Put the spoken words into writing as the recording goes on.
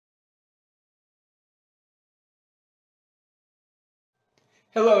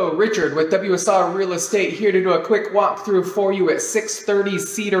Hello, Richard with WSR Real Estate here to do a quick walkthrough for you at 630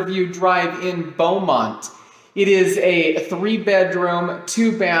 Cedar View Drive in Beaumont. It is a 3-bedroom,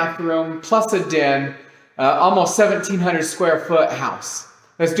 2-bathroom, plus a den, almost 1,700 square foot house.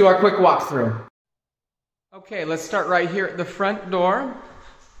 Let's do our quick walkthrough. Okay, let's start right here at the front door.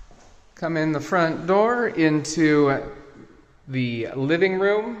 Come in the front door into the living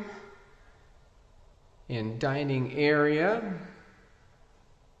room and dining area.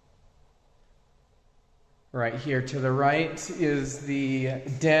 Right here to the right is the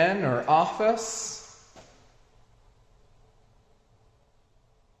den or office.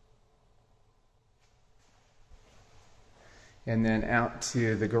 And then out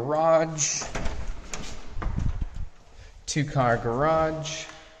to the garage, 2-car garage.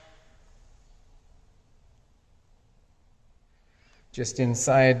 Just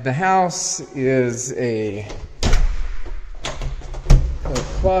inside the house is a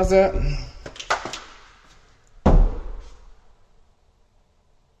closet.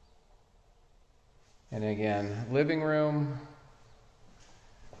 And again, living room,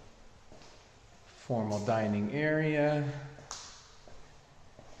 formal dining area,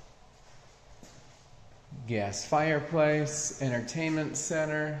 gas fireplace, entertainment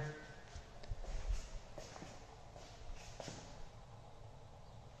center,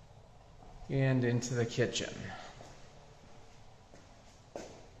 and into the kitchen.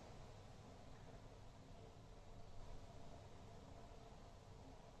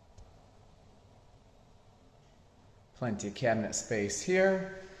 Plenty of cabinet space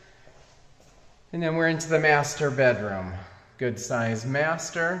here. And then we're into the master bedroom. Good size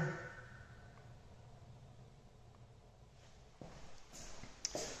master.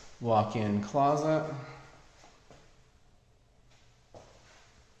 Walk-in closet.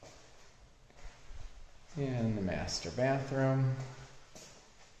 And the master bathroom.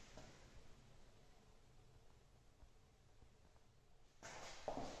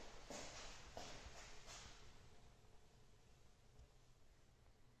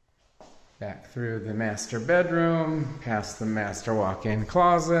 Back through the master bedroom, past the master walk-in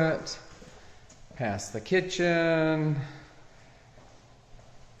closet, past the kitchen,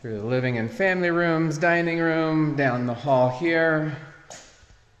 through the living and family rooms, dining room, down the hall here,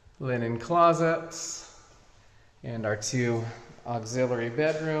 linen closets, and our 2 auxiliary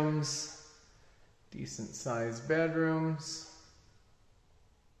bedrooms, decent sized bedrooms.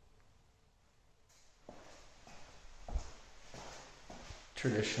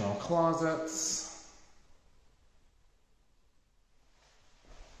 Traditional closets.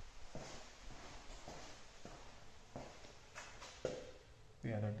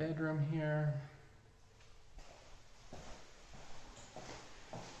 The other bedroom here.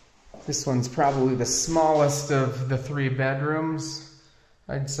 This one's probably the smallest of the 3 bedrooms.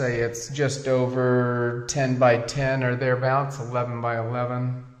 I'd say it's just over 10 by 10 or thereabouts, 11 by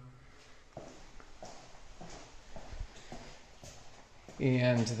 11.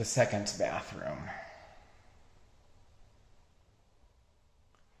 And the second bathroom.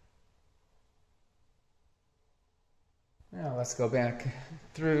 Now let's go back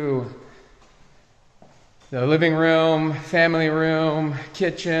through the living room, family room,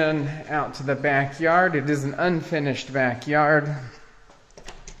 kitchen, out to the backyard. It is an unfinished backyard.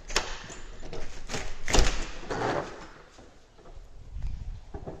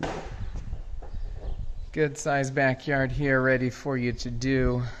 Good sized backyard here, ready for you to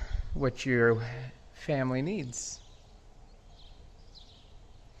do what your family needs.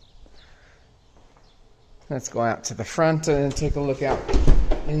 Let's go out to the front and take a look out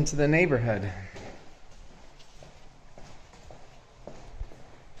into the neighborhood.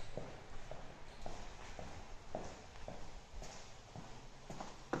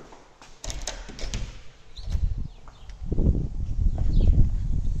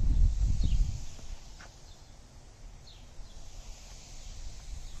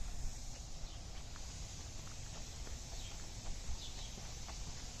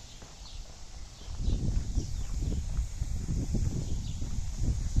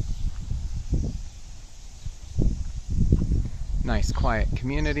 Nice quiet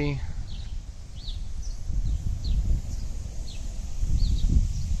community.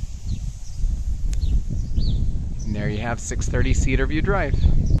 And there you have 630 Cedar View Drive.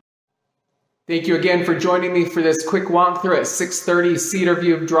 Thank you again for joining me for this quick walkthrough at 630 Cedar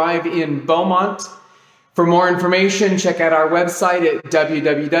View Drive in Beaumont. For more information, check out our website at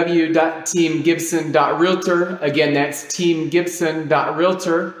www.teamgibson.realtor. Again, that's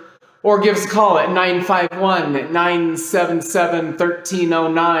teamgibson.realtor. Or give us a call at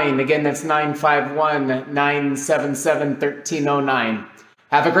 951-977-1309. Again, that's 951-977-1309.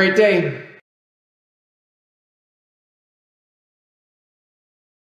 Have a great day.